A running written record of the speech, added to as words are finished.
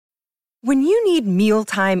When you need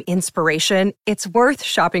mealtime inspiration, it's worth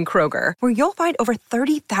shopping Kroger, where you'll find over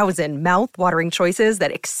 30,000 mouth-watering choices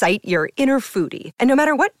that excite your inner foodie. And no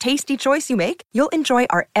matter what tasty choice you make, you'll enjoy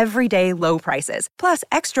our everyday low prices, plus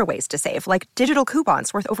extra ways to save, like digital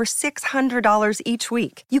coupons worth over $600 each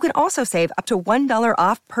week. You can also save up to $1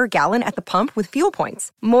 off per gallon at the pump with fuel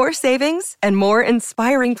points. More savings and more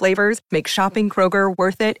inspiring flavors make shopping Kroger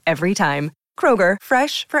worth it every time. Kroger,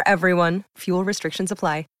 fresh for everyone. Fuel restrictions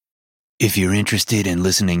apply. If you're interested in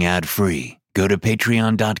listening ad-free, go to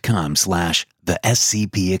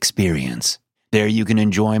patreon.com/thescpexperience. There you can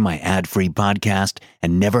enjoy my ad-free podcast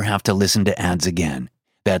and never have to listen to ads again.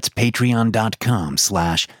 That's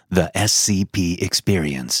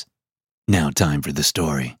patreon.com/thescpexperience. Now time for the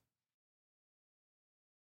story.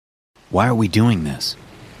 Why are we doing this?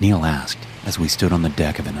 Neil asked as we stood on the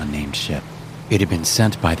deck of an unnamed ship. It had been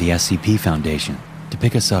sent by the SCP Foundation to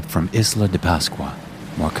pick us up from Isla de Pascua,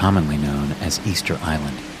 more commonly known as Easter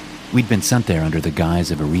Island. We'd been sent there under the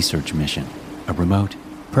guise of a research mission, a remote,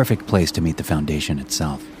 perfect place to meet the Foundation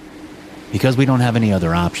itself. Because we don't have any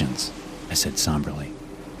other options, I said somberly.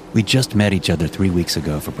 We'd just met each other 3 weeks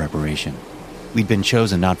ago for preparation. We'd been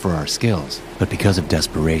chosen not for our skills, but because of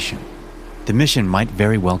desperation. The mission might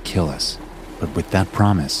very well kill us, but with that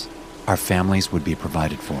promise, our families would be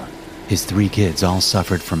provided for. His 3 kids all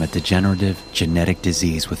suffered from a degenerative genetic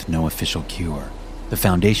disease with no official cure. The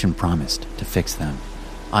Foundation promised to fix them.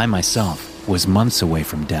 I myself was months away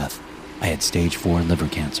from death. I had stage 4 liver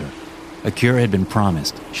cancer. A cure had been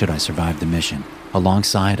promised should I survive the mission,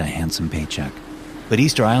 alongside a handsome paycheck. But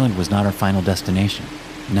Easter Island was not our final destination.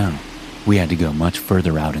 No, we had to go much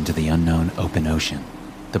further out into the unknown open ocean.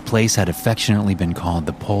 The place had affectionately been called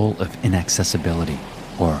the Pole of Inaccessibility,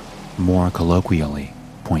 or more colloquially,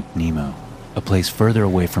 Point Nemo, a place further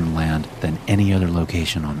away from land than any other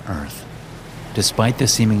location on Earth. Despite the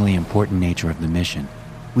seemingly important nature of the mission,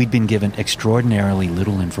 we'd been given extraordinarily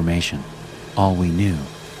little information. All we knew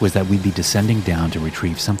was that we'd be descending down to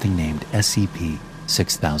retrieve something named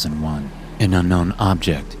SCP-6001, an unknown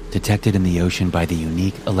object detected in the ocean by the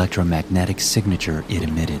unique electromagnetic signature it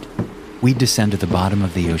emitted. We'd descend to the bottom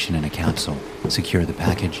of the ocean in a capsule, secure the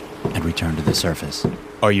package, and return to the surface.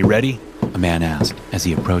 "Are you ready?" a man asked as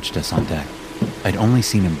he approached us on deck. I'd only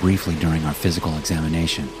seen him briefly during our physical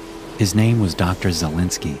examination. His name was Dr.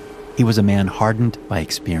 Zelinsky. He was a man hardened by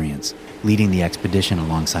experience, leading the expedition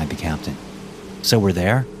alongside the captain. "So we're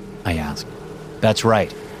there?" I asked. "That's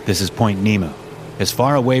right. This is Point Nemo, as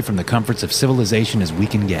far away from the comforts of civilization as we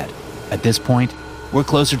can get. At this point, we're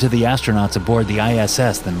closer to the astronauts aboard the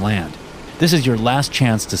ISS than land. This is your last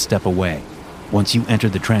chance to step away. Once you enter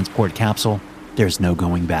the transport capsule, there's no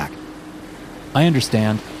going back." "I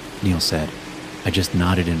understand," Neil said. I just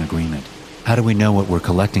nodded in agreement. "How do we know what we're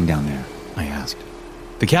collecting down there?" I asked.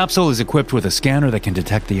 "The capsule is equipped with a scanner that can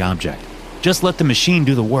detect the object. Just let the machine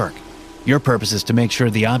do the work. Your purpose is to make sure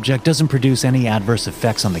the object doesn't produce any adverse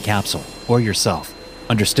effects on the capsule or yourself.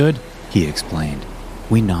 Understood?" he explained.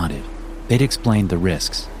 We nodded. They'd explained the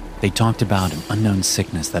risks. They talked about an unknown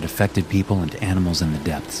sickness that affected people and animals in the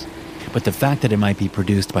depths. But the fact that it might be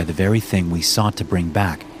produced by the very thing we sought to bring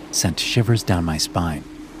back sent shivers down my spine.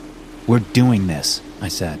 "We're doing this," I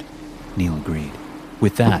said. Neil agreed.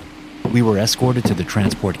 With that, we were escorted to the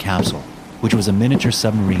transport capsule, which was a miniature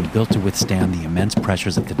submarine built to withstand the immense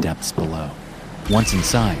pressures of the depths below. Once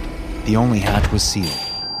inside, the only hatch was sealed.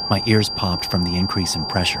 My ears popped from the increase in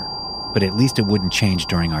pressure, but at least it wouldn't change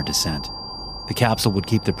during our descent. The capsule would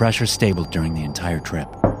keep the pressure stable during the entire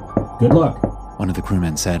trip. "Good luck," one of the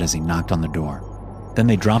crewmen said as he knocked on the door. Then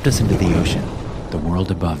they dropped us into the ocean, the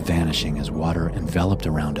world above vanishing as water enveloped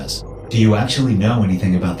around us. "Do you actually know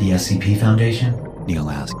anything about the SCP Foundation?" Neil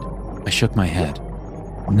asked. I shook my head.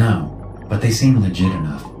 "No, but they seem legit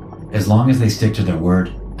enough. As long as they stick to their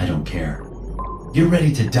word, I don't care." "You're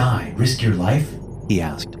ready to die, risk your life?" he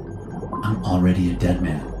asked. "I'm already a dead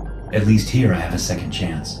man. At least here I have a second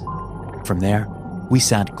chance." From there, we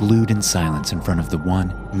sat glued in silence in front of the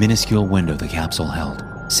one minuscule window the capsule held,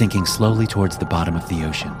 sinking slowly towards the bottom of the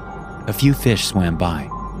ocean. A few fish swam by,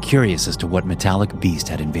 curious as to what metallic beast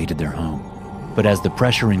had invaded their home. But as the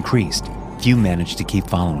pressure increased, few managed to keep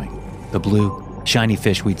following. The blue, shiny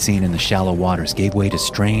fish we'd seen in the shallow waters gave way to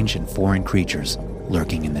strange and foreign creatures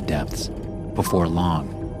lurking in the depths. Before long,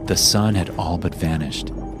 the sun had all but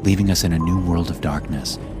vanished, leaving us in a new world of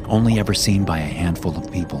darkness, only ever seen by a handful of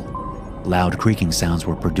people. Loud creaking sounds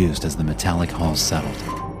were produced as the metallic hulls settled.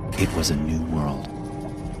 It was a new world.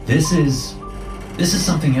 This is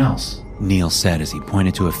something else," Neil said as he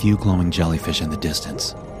pointed to a few glowing jellyfish in the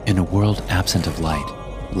distance. In a world absent of light,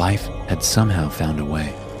 life had somehow found a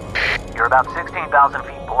way. "You're about 16,000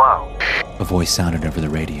 feet below. A voice sounded over the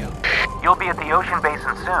radio. You'll be at the ocean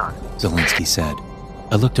basin soon. Zelensky said.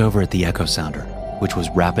 I looked over at the echo sounder, which was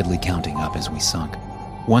rapidly counting up as we sunk.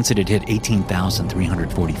 Once it had hit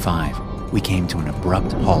 18,345, we came to an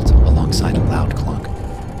abrupt halt alongside a loud clunk.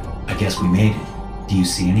 I guess we made it. Do you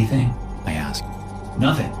see anything? I asked.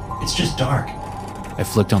 Nothing. It's just dark. I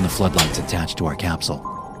flicked on the floodlights attached to our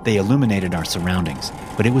capsule. They illuminated our surroundings,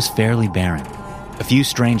 but it was fairly barren. A few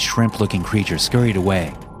strange shrimp-looking creatures scurried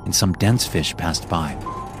away, and some dense fish passed by.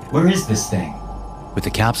 Where is this thing? With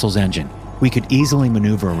the capsule's engine, we could easily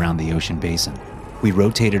maneuver around the ocean basin. We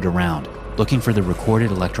rotated around, looking for the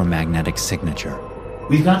recorded electromagnetic signature.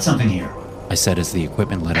 We've got something here, I said as the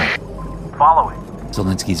equipment lit up. Follow it.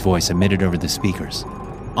 Zelensky's voice emitted over the speakers.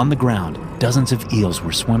 On the ground, dozens of eels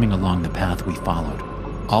were swimming along the path we followed,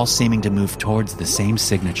 all seeming to move towards the same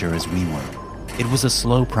signature as we were. It was a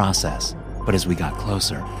slow process, but as we got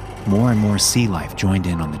closer, more and more sea life joined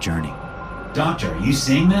in on the journey. Doctor, are you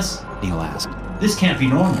seeing this? Neil asked. This can't be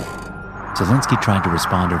normal. Zelensky tried to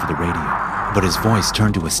respond over the radio, but his voice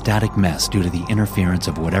turned to a static mess due to the interference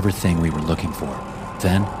of whatever thing we were looking for.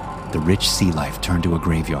 Then, the rich sea life turned to a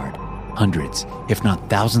graveyard. Hundreds, if not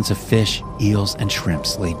thousands of fish, eels, and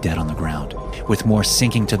shrimps lay dead on the ground, with more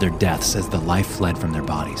sinking to their deaths as the life fled from their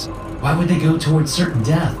bodies. Why would they go towards certain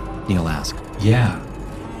death? Neil asked. Yeah,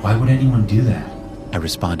 why would anyone do that? I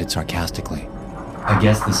responded sarcastically. I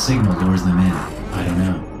guess the signal lures them in. I don't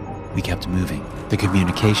know. We kept moving, the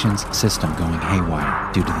communications system going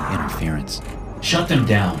haywire due to the interference. Shut them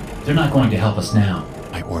down. They're not going to help us now,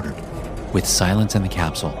 I ordered. With silence in the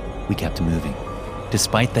capsule, we kept moving.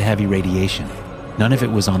 Despite the heavy radiation, none of it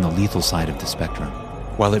was on the lethal side of the spectrum.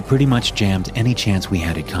 While it pretty much jammed any chance we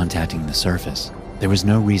had at contacting the surface, there was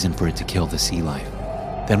no reason for it to kill the sea life.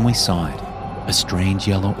 Then we saw it, a strange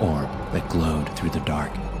yellow orb that glowed through the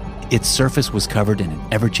dark. Its surface was covered in an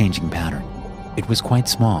ever-changing pattern. It was quite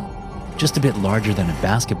small, just a bit larger than a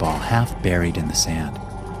basketball half buried in the sand.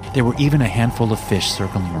 There were even a handful of fish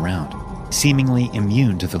circling around, seemingly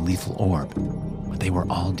immune to the lethal orb, but they were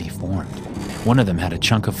all deformed. One of them had a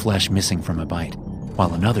chunk of flesh missing from a bite,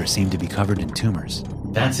 while another seemed to be covered in tumors.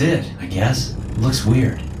 That's it, I guess. Looks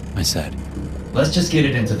weird, I said. Let's just get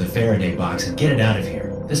it into the Faraday box and get it out of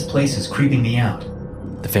here. This place is creeping me out.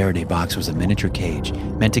 The Faraday box was a miniature cage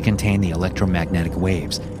meant to contain the electromagnetic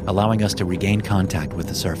waves, allowing us to regain contact with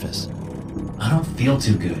the surface. I don't feel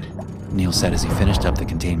too good, Neil said as he finished up the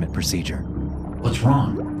containment procedure. What's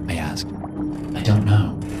wrong? I asked. I don't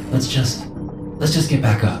know. Let's just get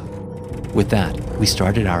back up. With that, we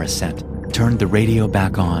started our ascent, turned the radio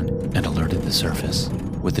back on, and alerted the surface.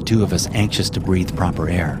 With the two of us anxious to breathe proper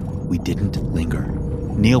air, we didn't linger.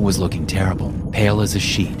 Neil was looking terrible, pale as a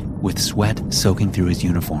sheet, with sweat soaking through his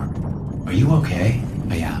uniform. Are you okay?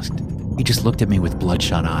 I asked. He just looked at me with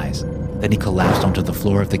bloodshot eyes. Then he collapsed onto the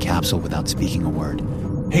floor of the capsule without speaking a word.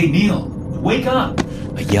 Hey, Neil, wake up!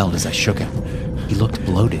 I yelled as I shook him. He looked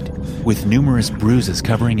bloated, with numerous bruises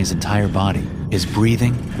covering his entire body. His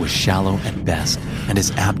breathing was shallow at best, and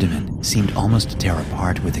his abdomen seemed almost to tear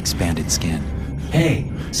apart with expanded skin.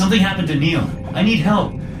 Hey, something happened to Neil. I need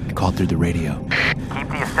help, I called through the radio. Keep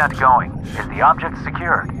the ascent going. Is the object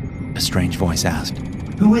secured? A strange voice asked.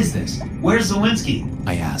 Who is this? Where's Zelensky?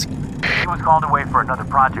 I asked. He was called away for another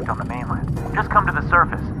project on the mainland. Just come to the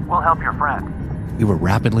surface. We'll help your friend. We were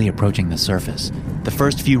rapidly approaching the surface. The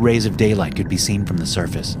first few rays of daylight could be seen from the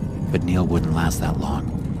surface, but Neil wouldn't last that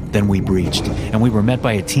long. Then we breached, and we were met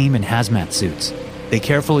by a team in hazmat suits. They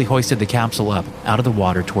carefully hoisted the capsule up, out of the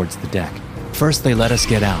water towards the deck. First, they let us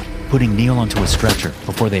get out, putting Neil onto a stretcher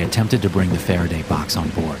before they attempted to bring the Faraday box on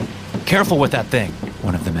board. Careful with that thing,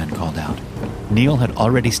 one of the men called out. Neil had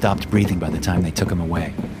already stopped breathing by the time they took him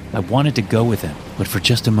away. I wanted to go with him, but for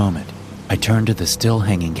just a moment, I turned to the still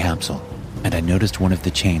hanging capsule, and I noticed one of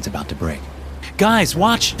the chains about to break. Guys,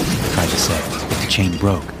 watch! I tried to say, but the chain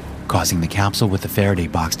broke, causing the capsule with the Faraday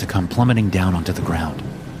box to come plummeting down onto the ground.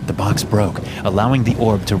 The box broke, allowing the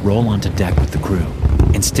orb to roll onto deck with the crew.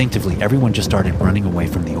 Instinctively, everyone just started running away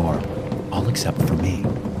from the orb, all except for me.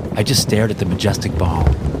 I just stared at the majestic ball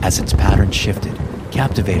as its pattern shifted,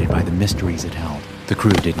 captivated by the mysteries it held. The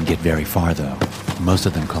crew didn't get very far, though. Most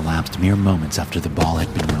of them collapsed mere moments after the ball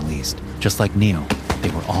had been released. Just like Neil, they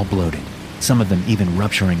were all bloated, some of them even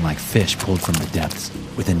rupturing like fish pulled from the depths.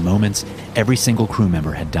 Within moments, every single crew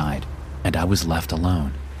member had died, and I was left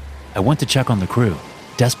alone. I went to check on the crew,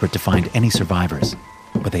 desperate to find any survivors,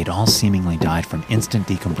 but they'd all seemingly died from instant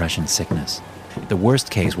decompression sickness. The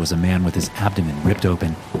worst case was a man with his abdomen ripped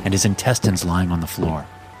open and his intestines lying on the floor.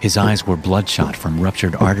 His eyes were bloodshot from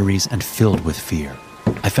ruptured arteries and filled with fear.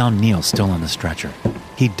 I found Neil still on the stretcher.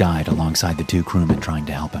 He'd died alongside the 2 crewmen trying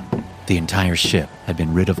to help him. The entire ship had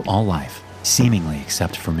been rid of all life, seemingly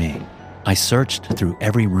except for me. I searched through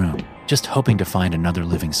every room, just hoping to find another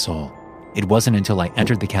living soul. It wasn't until I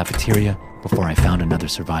entered the cafeteria before I found another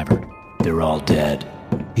survivor. "They're all dead,"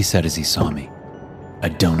 he said as he saw me. "I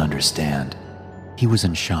don't understand." He was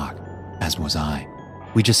in shock, as was I.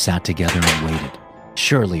 We just sat together and waited.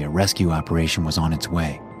 Surely a rescue operation was on its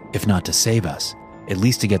way, if not to save us, at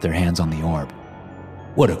least to get their hands on the orb.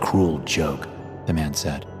 "What a cruel joke," the man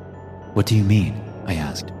said. "What do you mean?" I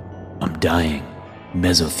asked. "I'm dying.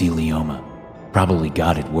 Mesothelioma. Probably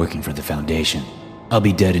got it working for the Foundation. I'll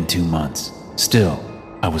be dead in 2 months. Still,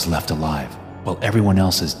 I was left alive, while everyone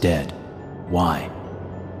else is dead. Why?"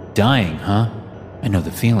 "Dying, huh? I know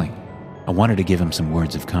the feeling." I wanted to give him some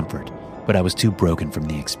words of comfort, but I was too broken from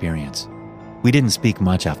the experience. We didn't speak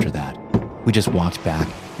much after that. We just walked back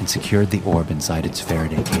and secured the orb inside its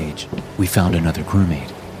Faraday cage. We found another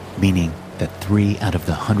crewmate, meaning that 3 out of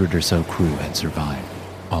the 100 or so crew had survived,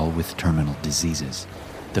 all with terminal diseases.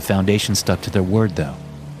 The Foundation stuck to their word, though.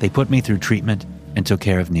 They put me through treatment and took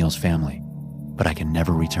care of Neil's family. But I can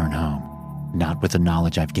never return home, not with the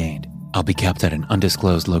knowledge I've gained. I'll be kept at an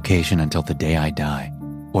undisclosed location until the day I die,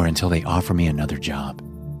 or until they offer me another job.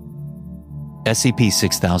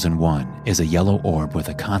 SCP-6001 is a yellow orb with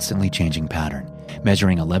a constantly changing pattern,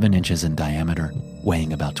 measuring 11 inches in diameter,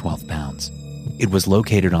 weighing about 12 pounds. It was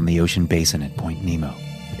located on the ocean basin at Point Nemo,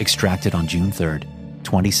 extracted on June 3rd,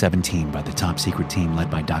 2017 by the top-secret team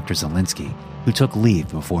led by Dr. Zelinsky, who took leave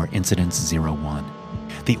before Incident 01.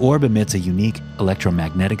 The orb emits a unique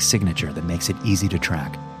electromagnetic signature that makes it easy to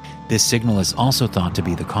track. This signal is also thought to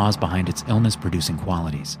be the cause behind its illness-producing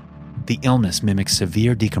qualities. The illness mimics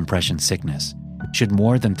severe decompression sickness. Should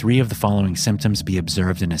more than 3 of the following symptoms be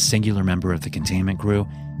observed in a singular member of the containment crew,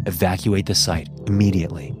 evacuate the site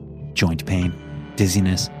immediately. Joint pain,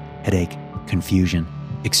 dizziness, headache, confusion,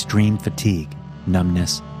 extreme fatigue,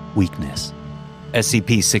 numbness, weakness.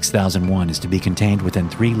 SCP-6001 is to be contained within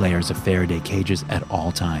 3 layers of Faraday cages at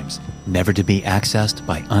all times, never to be accessed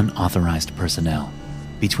by unauthorized personnel.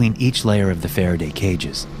 Between each layer of the Faraday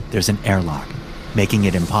cages, there's an airlock, making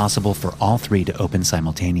it impossible for all 3 to open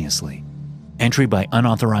simultaneously. Entry by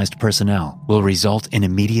unauthorized personnel will result in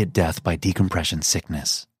immediate death by decompression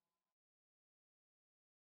sickness.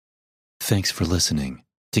 Thanks for listening.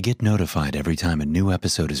 To get notified every time a new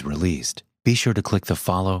episode is released, be sure to click the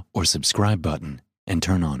follow or subscribe button and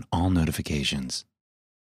turn on all notifications.